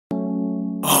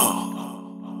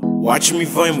Watch me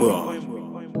find bro.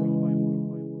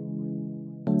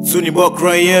 Tony Buck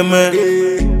right here, man.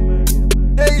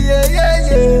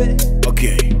 Yeah.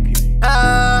 Okay.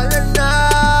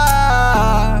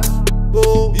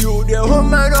 Oh, you the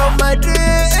woman of my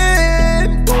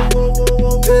dream.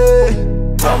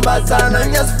 Come sana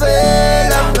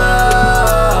nyasfela.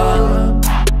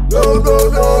 No.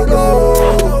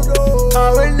 I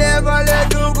will never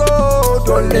let you go.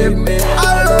 Don't leave me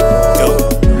alone. Yo,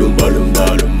 lumba.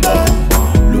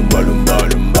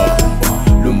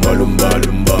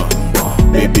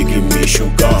 Baby, give me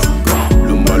sugar.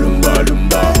 Lumba.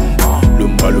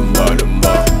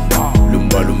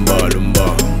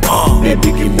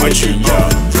 Baby, give me sugar.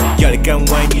 Y'all can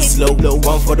wind it slow.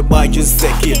 One for the bar, just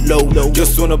take it low.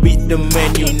 Just wanna beat the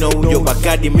man, you know. Your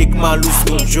Bacardi make my lose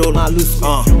control.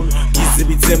 Easy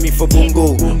be tell me for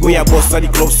bongo. Go ya boss at the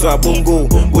club so I bongo.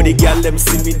 Go the girl them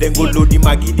see me then go load the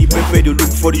Maggie the pepper to look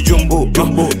for the jumbo.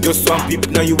 Just one peep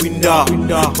now you win da.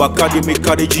 Bacardi make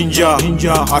her the ginger.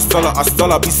 Hasta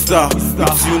la vista.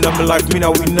 It's you now my life me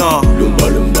now winner. Lumba.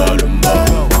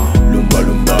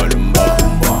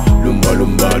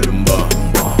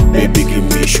 Baby give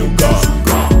me sugar.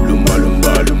 Lumba.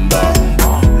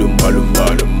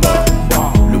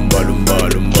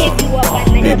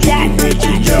 Baby give me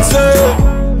ginger.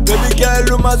 Baby girl,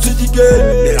 you must see the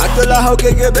girl. I tell her how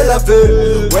can get bella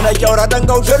feel. When I get out and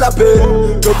go to la pay.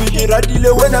 To be the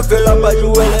radile when I feel up, you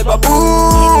will ever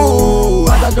boo.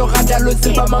 I don't have to lose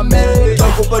my man.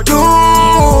 Talk about you.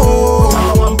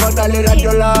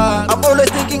 I'm always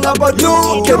thinking about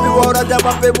you. Keep me water that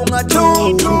my baby won't do.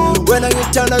 When I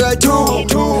get down, I got you.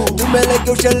 You may like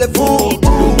you shall live fool.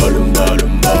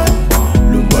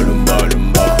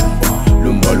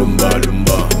 Lumba.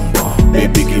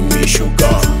 Baby give me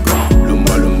sugar.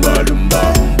 Lumba.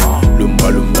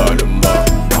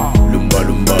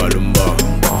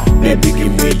 Baby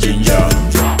give me ginger.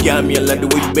 Yeah, me I like the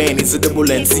way you bend, it's a double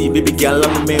NC. Baby girl,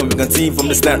 I'm the man, we can team from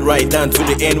the start right down to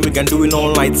the end. We can do it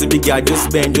all night, baby girl, just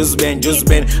bend.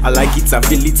 I like it, I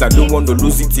feel it, I don't want to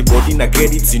lose it. Body na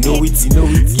get it, you know it.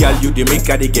 Girl, you the make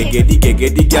her the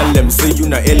get girl, let me say you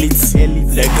na elite.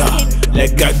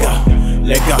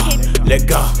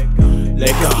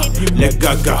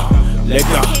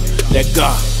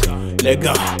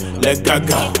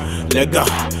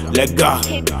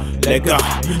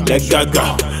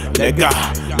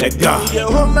 The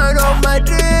woman of my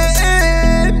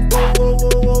dream.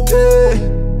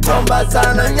 Come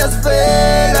sana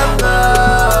nyasfela.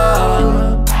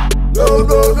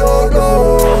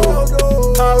 No.